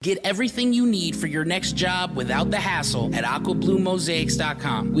Get everything you need for your next job without the hassle at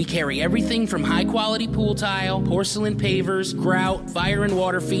AquaBlueMosaics.com. We carry everything from high-quality pool tile, porcelain pavers, grout, fire and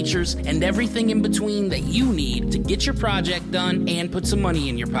water features, and everything in between that you need to get your project done and put some money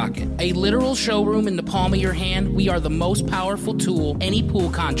in your pocket. A literal showroom in the palm of your hand, we are the most powerful tool any pool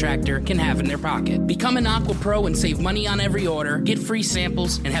contractor can have in their pocket. Become an Aqua Pro and save money on every order, get free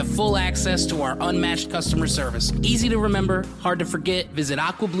samples, and have full access to our unmatched customer service. Easy to remember, hard to forget. Visit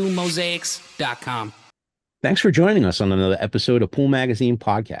AquaBlueMosaics.com. Thanks for joining us on another episode of Pool Magazine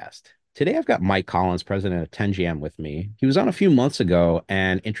Podcast. Today I've got Mike Collins, president of Tenjam, with me. He was on a few months ago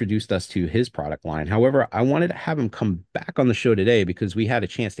and introduced us to his product line. However, I wanted to have him come back on the show today because we had a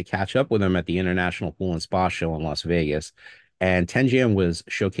chance to catch up with him at the International Pool and Spa Show in Las Vegas. And Tenjam was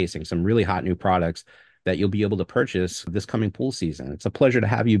showcasing some really hot new products that you'll be able to purchase this coming pool season. It's a pleasure to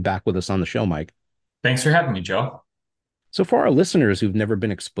have you back with us on the show, Mike. Thanks for having me, Joe. So for our listeners who've never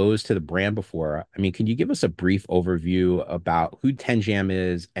been exposed to the brand before, I mean, can you give us a brief overview about who Tenjam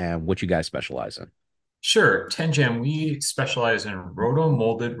is and what you guys specialize in? Sure. Tenjam, we specialize in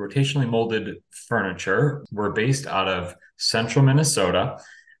rotationally molded furniture. We're based out of central Minnesota.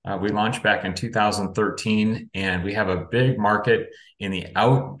 We launched back in 2013, and we have a big market in the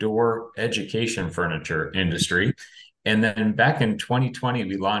outdoor education furniture industry. And then back in 2020,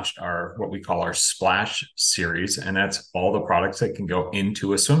 we launched what we call our Splash series, and that's all the products that can go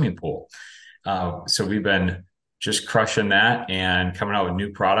into a swimming pool. So we've been just crushing that and coming out with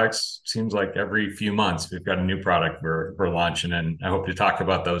new products. Seems like every few months we've got a new product we're launching, and I hope to talk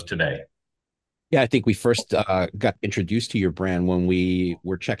about those today. Yeah, I think we first got introduced to your brand when we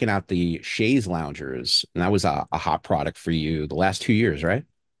were checking out the Chaise loungers, and that was a hot product for you the last 2 years, right?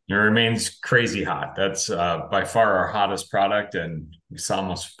 It remains crazy hot. That's by far our hottest product, and we saw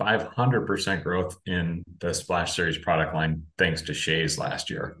almost 500% growth in the Splash Series product line thanks to Chaise last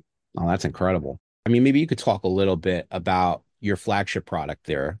year. Oh, that's incredible. I mean, maybe you could talk a little bit about your flagship product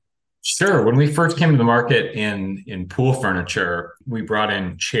there. Sure. When we first came to the market in pool furniture, we brought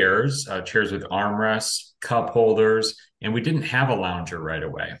in chairs with armrests, cup holders, and we didn't have a lounger right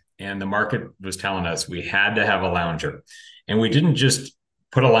away. And the market was telling us we had to have a lounger. And we didn't just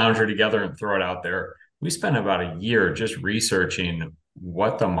put a lounger together and throw it out there. We spent about a year just researching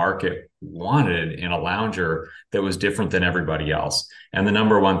what the market wanted in a lounger that was different than everybody else. And the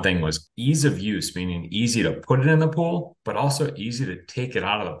number one thing was ease of use, meaning easy to put it in the pool, but also easy to take it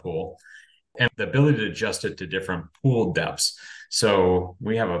out of the pool, and the ability to adjust it to different pool depths. So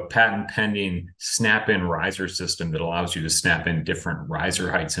we have a patent pending snap-in riser system that allows you to snap in different riser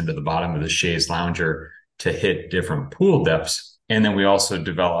heights into the bottom of the Chaise lounger to hit different pool depths. And then we also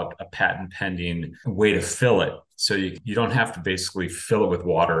developed a patent pending way to fill it. So you don't have to basically fill it with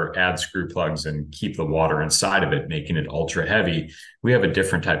water, add screw plugs, and keep the water inside of it, making it ultra heavy. We have a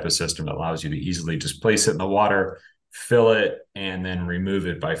different type of system that allows you to easily just place it in the water, fill it, and then remove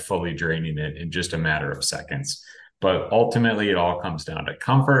it by fully draining it in just a matter of seconds. But ultimately, it all comes down to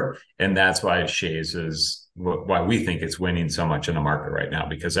comfort. And that's why Chaise is why we think it's winning so much in the market right now,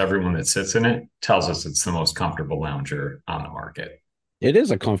 because everyone that sits in it tells us it's the most comfortable lounger on the market. It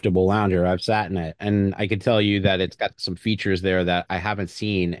is a comfortable lounger. I've sat in it, and I can tell you that it's got some features there that I haven't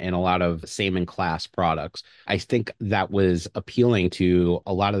seen in a lot of same in class products. I think that was appealing to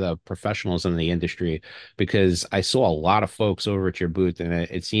a lot of the professionals in the industry because I saw a lot of folks over at your booth, and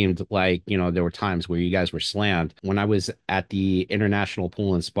it seemed like, there were times where you guys were slammed. When I was at the International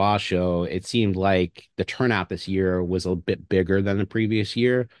Pool and Spa Show, it seemed like the turnout this year was a bit bigger than the previous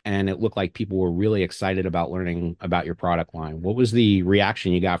year, and it looked like people were really excited about learning about your product line. What was the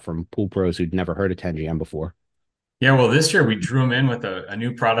reaction you got from pool pros who'd never heard of Tenjam before? Yeah, well, this year we drew them in with a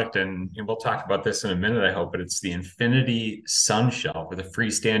new product, and we'll talk about this in a minute, I hope, but it's the Infinity Sun Shelf, or the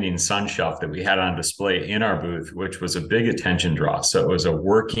freestanding sun shelf that we had on display in our booth, which was a big attention draw. So it was a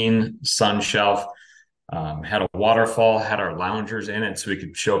working sun shelf, had a waterfall, had our loungers in it, so we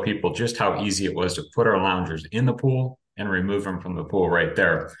could show people just how easy it was to put our loungers in the pool and remove them from the pool right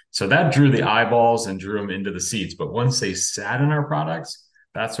there. So that drew the eyeballs and drew them into the seats. But once they sat in our products,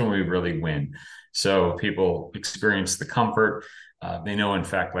 that's when we really win. So people experience the comfort. They know, in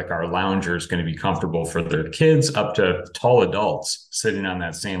fact, like our lounger is going to be comfortable for their kids up to tall adults sitting on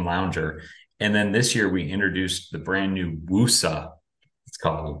that same lounger. And then this year we introduced the brand new Woosa. It's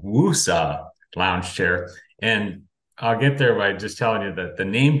called Woosa lounge chair. And I'll get there by just telling you that the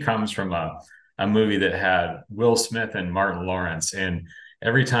name comes from a movie that had Will Smith and Martin Lawrence. And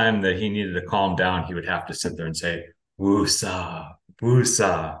every time that he needed to calm down, he would have to sit there and say, "Woosa,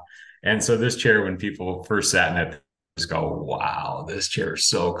 woosa." And so this chair, when people first sat in it, just go, "Wow, this chair is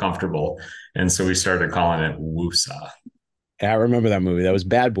so comfortable." And so we started calling it Woosa. Yeah, I remember that movie. That was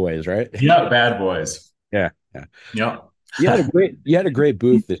Bad Boys, right? Yeah, Bad Boys. Yeah, yeah. Yep. You had a great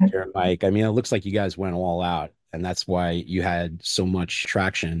booth this year, Mike. I mean, it looks like you guys went all out, and that's why you had so much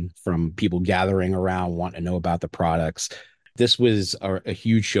traction from people gathering around wanting to know about the products. This was a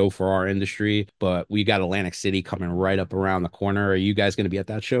huge show for our industry, but we got Atlantic City coming right up around the corner. Are you guys going to be at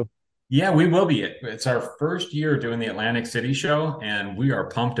that show? Yeah, we will be. It's our first year doing the Atlantic City show, and we are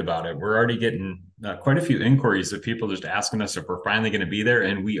pumped about it. We're already getting quite a few inquiries of people just asking us if we're finally going to be there,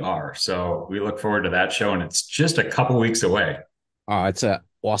 and we are. So we look forward to that show, and it's just a couple weeks away. It's a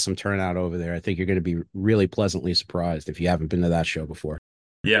awesome turnout over there. I think you're going to be really pleasantly surprised if you haven't been to that show before.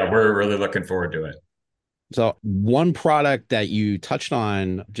 Yeah, we're really looking forward to it. So one product that you touched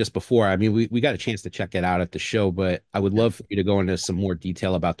on just before, I mean, we got a chance to check it out at the show, but I would love for you to go into some more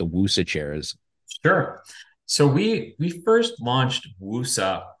detail about the Wusa chairs. Sure. So we first launched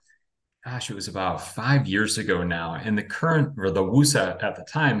WUSA, gosh, it was about 5 years ago now. And the current, or the WUSA at the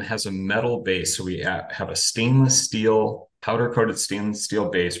time, has a metal base. So we have a stainless steel, powder coated stainless steel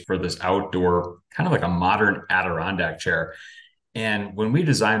base for this outdoor, kind of like a modern Adirondack chair. And when we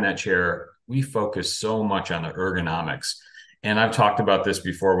designed that chair, we focused so much on the ergonomics. And I've talked about this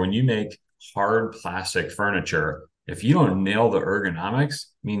before. When you make hard plastic furniture, if you don't nail the ergonomics,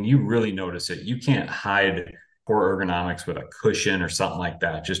 I mean, you really notice it. You can't hide poor ergonomics with a cushion or something like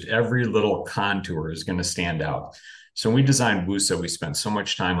that. Just every little contour is going to stand out. So when we designed WUSA, we spent so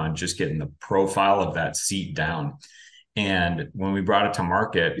much time on just getting the profile of that seat down. And when we brought it to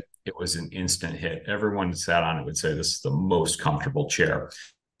market, it was an instant hit. Everyone who sat on it would say this is the most comfortable chair.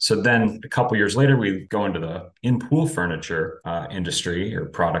 So then a couple years later, we go into the in-pool furniture industry or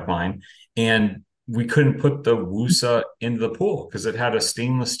product line, and we couldn't put the WUSA into the pool because it had a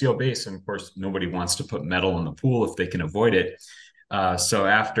stainless steel base. And of course, nobody wants to put metal in the pool if they can avoid it. So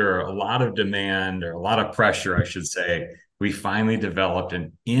after a lot of demand or a lot of pressure, I should say, we finally developed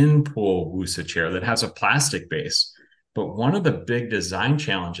an in-pool WUSA chair that has a plastic base. But one of the big design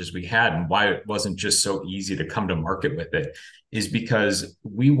challenges we had, and why it wasn't just so easy to come to market with it, is because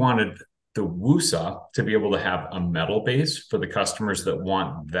we wanted the WUSA to be able to have a metal base for the customers that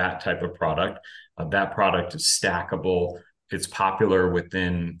want that type of product. That product is stackable. It's popular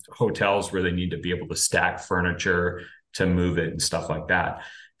within hotels where they need to be able to stack furniture to move it and stuff like that.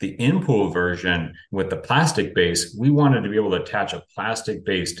 The in-pool version with the plastic base, we wanted to be able to attach a plastic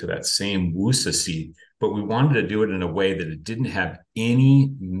base to that same WUSA seat, but we wanted to do it in a way that it didn't have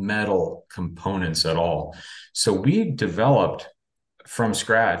any metal components at all. So we developed from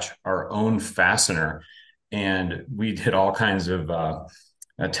scratch our own fastener, and we did all kinds of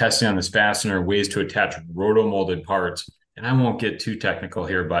testing on this fastener, ways to attach roto-molded parts. And I won't get too technical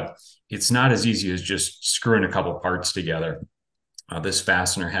here, but it's not as easy as just screwing a couple parts together. This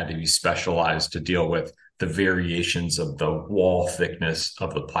fastener had to be specialized to deal with the variations of the wall thickness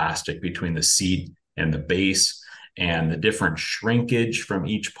of the plastic between the seat and the base and the different shrinkage from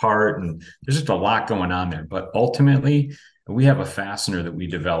each part. And there's just a lot going on there. But ultimately, we have a fastener that we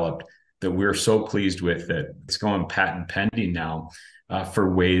developed that we're so pleased with that it's going patent pending now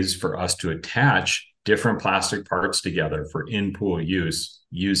for ways for us to attach different plastic parts together for in-pool use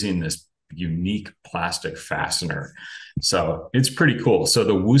using this unique plastic fastener. So it's pretty cool. So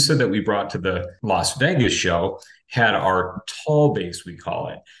the WUSA that we brought to the Las Vegas show had our tall base, we call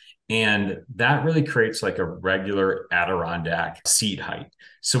it. And that really creates like a regular Adirondack seat height.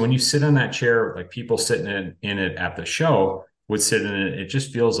 So when you sit in that chair, like people sitting in it at the show would sit in it, it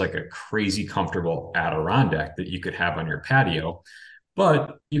just feels like a crazy comfortable Adirondack that you could have on your patio.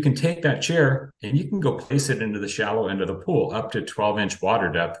 But you can take that chair and you can go place it into the shallow end of the pool up to 12-inch water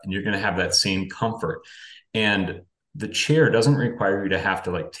depth, and you're going to have that same comfort. And the chair doesn't require you to have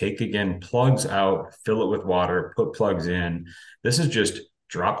to like take again plugs out, fill it with water, put plugs in. This is just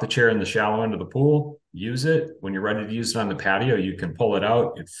drop the chair in the shallow end of the pool, use it. When you're ready to use it on the patio, you can pull it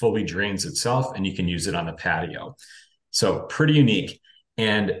out. It fully drains itself and you can use it on the patio. So pretty unique.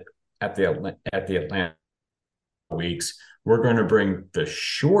 And at the Atlanta weeks, we're going to bring the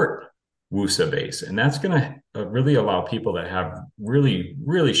short WUSA base, and that's going to really allow people that have really,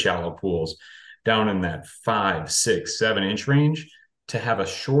 really shallow pools down in that 5, 6, 7-inch range to have a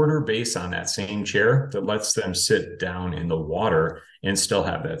shorter base on that same chair that lets them sit down in the water and still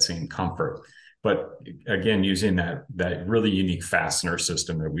have that same comfort. But again, using that really unique fastener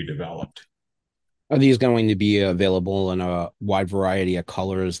system that we developed. Are these going to be available in a wide variety of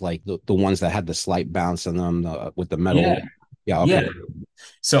colors, like the ones that had the slight bounce in them with the metal? Yeah. Yeah. Okay. Yeah.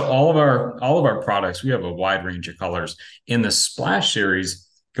 So all of our products, we have a wide range of colors. In the Splash series,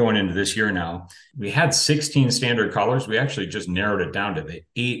 going into this year now, we had 16 standard colors. We actually just narrowed it down to the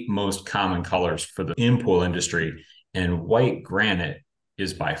 8 most common colors for the in-pool industry. And white granite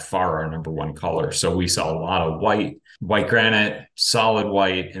is by far our number one color. So we sell a lot of white granite, solid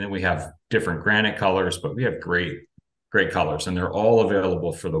white, and then we have different granite colors, but we have great colors, and they're all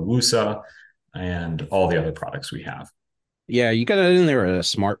available for the Wusa and all the other products we have. Yeah, you got it in there at a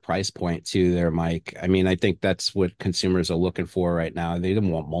smart price point too there, Mike. I mean, I think that's what consumers are looking for right now. They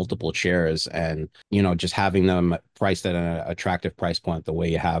don't want multiple chairs and, just having them priced at an attractive price point the way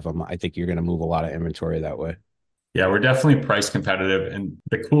you have them. I think you're going to move a lot of inventory that way. Yeah, we're definitely price competitive. And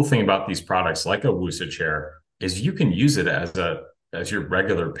the cool thing about these products like a Wusa chair is you can use it as your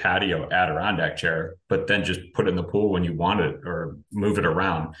regular patio Adirondack chair, but then just put it in the pool when you want it or move it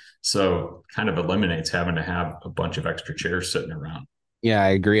around. So kind of eliminates having to have a bunch of extra chairs sitting around. Yeah,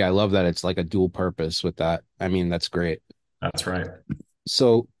 I agree. I love that it's like a dual purpose with that. I mean, that's great. That's right.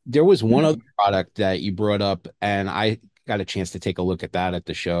 So there was one other product that you brought up, and I got a chance to take a look at that at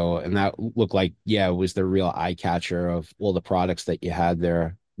the show, and that looked like, yeah, it was the real eye catcher of all the products that you had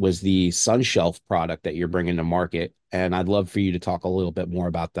there was the Sun Shelf product that you're bringing to market. And I'd love for you to talk a little bit more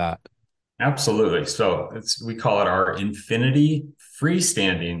about that. Absolutely. So we call it our Infinity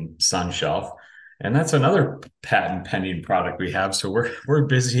freestanding sun shelf. And that's another patent pending product we have. So we're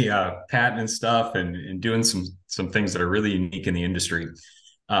busy patenting stuff and doing some things that are really unique in the industry.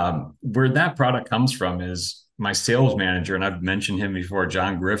 Where that product comes from is my sales manager, and I've mentioned him before,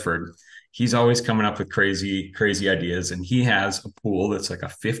 John Grifford. He's always coming up with crazy ideas, and he has a pool that's like a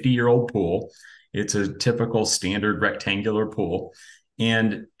 50-year-old pool. It's a typical standard rectangular pool.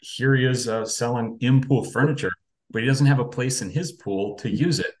 And here he is selling in-pool furniture, but he doesn't have a place in his pool to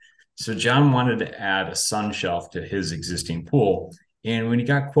use it. So John wanted to add a sun shelf to his existing pool. And when he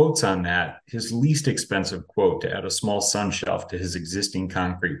got quotes on that, his least expensive quote to add a small sun shelf to his existing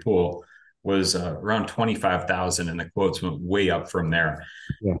concrete pool was around $25,000, and the quotes went way up from there.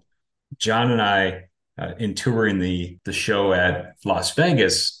 Yeah. John and I, in touring the show at Las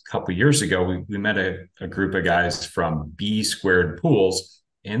Vegas a couple of years ago, we met a group of guys from B Squared Pools,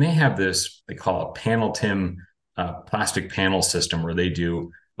 and they have this, they call it Panel Tim plastic panel system, where they do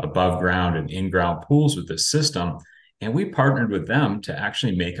above ground and in ground pools with this system. And we partnered with them to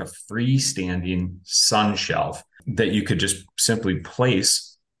actually make a freestanding sun shelf that you could just simply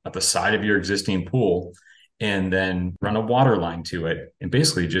place at the side of your existing pool and then run a water line to it. And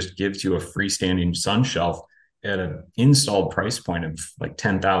basically just gives you a freestanding sun shelf at an installed price point of like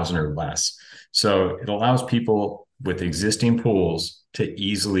 10,000 or less. So it allows people with existing pools to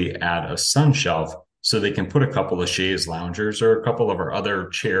easily add a sun shelf so they can put a couple of chaise loungers or a couple of our other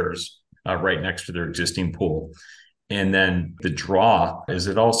chairs right next to their existing pool. And then the draw is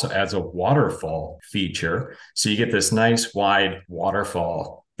it also adds a waterfall feature. So you get this nice wide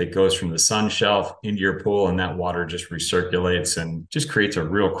waterfall that goes from the sun shelf into your pool, and that water just recirculates and just creates a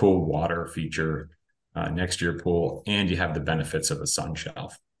real cool water feature next to your pool. And you have the benefits of a sun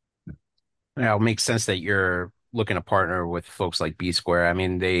shelf. Yeah, it makes sense that you're looking to partner with folks like B Square. I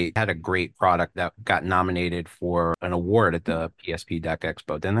mean, they had a great product that got nominated for an award at the PSP Deck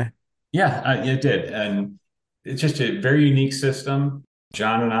Expo, didn't they? Yeah, it did. And it's just a very unique system.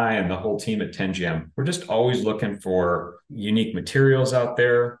 John and I and the whole team at Tenjam, we're just always looking for unique materials out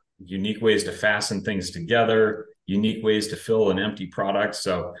there, unique ways to fasten things together, unique ways to fill an empty product.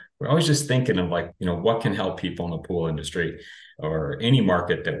 So we're always just thinking of like, what can help people in the pool industry or any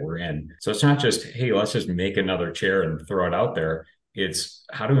market that we're in. So it's not just, hey, let's just make another chair and throw it out there. It's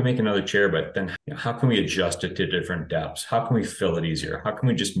how do we make another chair, but then how can we adjust it to different depths? How can we fill it easier? How can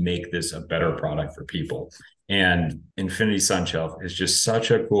we just make this a better product for people? And Infinity Sun Shelf is just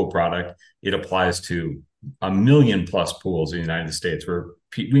such a cool product. It applies to 1 million plus pools in the United States, where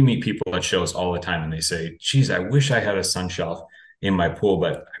we meet people at shows all the time and they say, geez, I wish I had a sun shelf in my pool,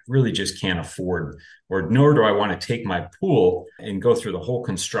 but I really just can't afford, or nor do I want to take my pool and go through the whole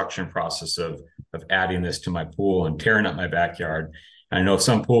construction process of adding this to my pool and tearing up my backyard. I know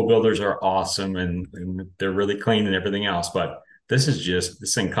some pool builders are awesome and they're really clean and everything else, but this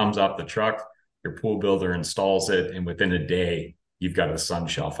thing comes off the truck, your pool builder installs it, and within a day, you've got a sun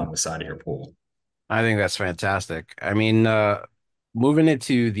shelf on the side of your pool. I think that's fantastic. I mean, moving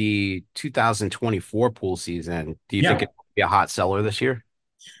into the 2024 pool season, do you think it will be a hot seller this year?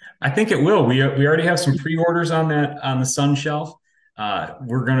 I think it will. We already have some pre-orders on the sun shelf.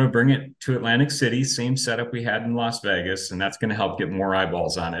 We're going to bring it to Atlantic City, same setup we had in Las Vegas, and that's going to help get more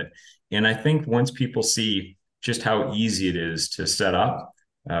eyeballs on it. And I think once people see just how easy it is to set up,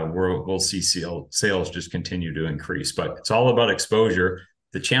 we'll see sales just continue to increase. But it's all about exposure.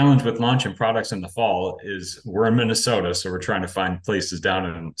 The challenge with launching products in the fall is we're in Minnesota, so we're trying to find places down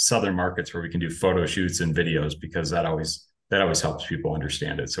in southern markets where we can do photo shoots and videos, because that always helps people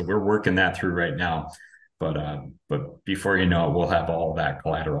understand it. So we're working that through right now. But before you know it, we'll have all that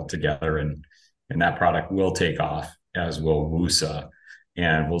collateral together, and that product will take off, as will WUSA,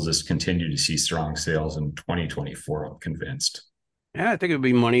 and we'll just continue to see strong sales in 2024. I'm convinced. Yeah, I think it would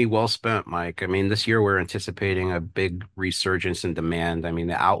be money well spent, Mike. I mean, this year we're anticipating a big resurgence in demand. I mean,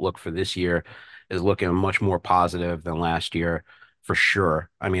 the outlook for this year is looking much more positive than last year for sure.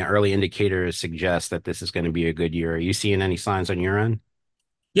 I mean, early indicators suggest that this is going to be a good year. Are you seeing any signs on your end?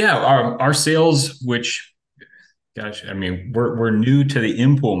 Yeah, our sales, which, gosh, I mean, we're new to the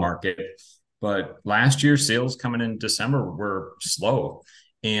in-pool market, but last year sales coming in December were slow,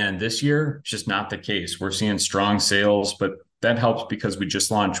 and this year it's just not the case. We're seeing strong sales, but that helps because we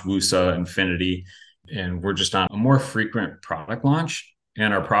just launched WUSA Infinity, and we're just on a more frequent product launch.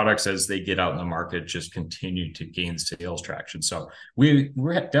 And our products, as they get out in the market, just continue to gain sales traction. So we're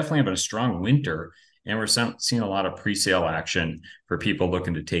definitely having a strong winter, and we're seeing a lot of pre-sale action for people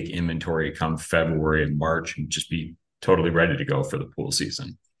looking to take inventory come February and March and just be totally ready to go for the pool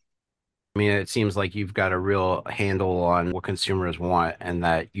season. I mean, it seems like you've got a real handle on what consumers want and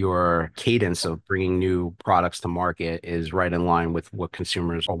that your cadence of bringing new products to market is right in line with what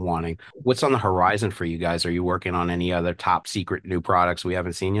consumers are wanting. What's on the horizon for you guys? Are you working on any other top secret new products we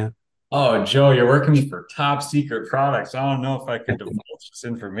haven't seen yet? Oh, Joe, you're working for top secret products. I don't know if I could divulge this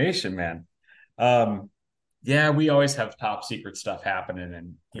information, man. Um, Yeah, we always have top secret stuff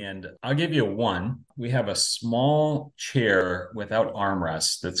happening, and I'll give you one. We have a small chair without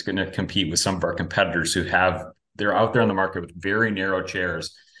armrests that's going to compete with some of our competitors they're out there on the market with very narrow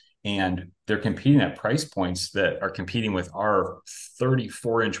chairs, and they're competing at price points that are competing with our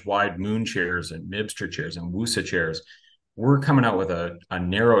 34-inch wide Moon chairs and Mibster chairs and WUSA chairs. We're coming out with a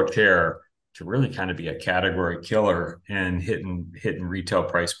narrow chair to really kind of be a category killer and hitting retail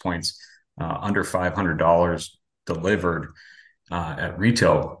price points under $500 delivered at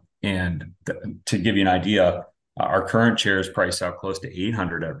retail. And to give you an idea, our current chair is priced out close to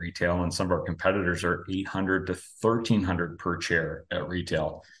 $800 at retail, and some of our competitors are $800 to $1,300 per chair at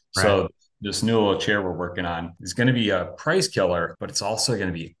retail. Right. So this new little chair we're working on is going to be a price killer, but it's also going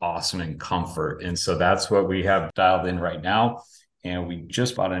to be awesome in comfort. And so that's what we have dialed in right now. And we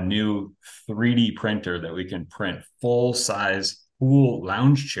just bought a new 3D printer that we can print full size pool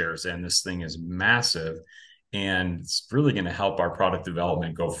lounge chairs, and this thing is massive, and it's really going to help our product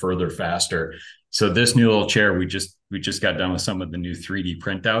development go further faster. So this new little chair, we just got done with some of the new 3D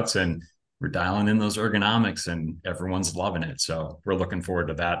printouts, and we're dialing in those ergonomics, and everyone's loving it. So we're looking forward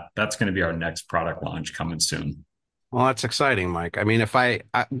to that. That's going to be our next product launch coming soon. Well, that's exciting, Mike. I mean,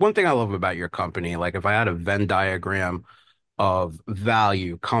 one thing I love about your company, like if I had a Venn diagram of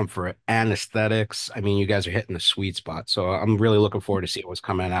value, comfort, and aesthetics, I mean, you guys are hitting the sweet spot. So I'm really looking forward to see what's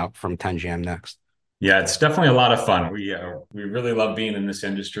coming out from Tenjam next. Yeah, it's definitely a lot of fun. We really love being in this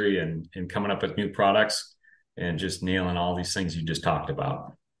industry and coming up with new products and just nailing all these things you just talked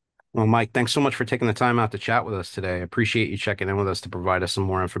about. Well, Mike, thanks so much for taking the time out to chat with us today. I appreciate you checking in with us to provide us some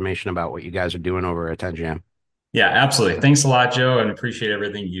more information about what you guys are doing over at Tenjam. Yeah, absolutely. Thanks a lot, Joe, and appreciate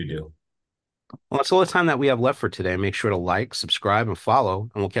everything you do. Well, that's all the time that we have left for today. Make sure to like, subscribe, and follow,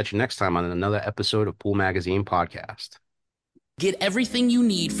 and we'll catch you next time on another episode of Pool Magazine Podcast. Get everything you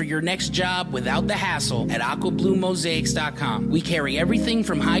need for your next job without the hassle at aquabluemosaics.com. We carry everything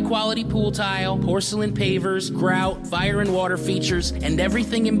from high-quality pool tile, porcelain pavers, grout, fire and water features, and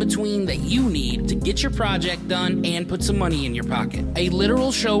everything in between that you need to get your project done and put some money in your pocket. A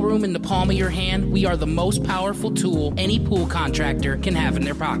literal showroom in the palm of your hand, we are the most powerful tool any pool contractor can have in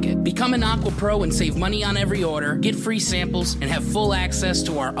their pocket. Become an Aqua Pro and save money on every order, get free samples, and have full access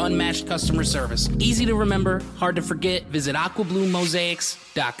to our unmatched customer service. Easy to remember, hard to forget. Visit aquabluemosaics.com.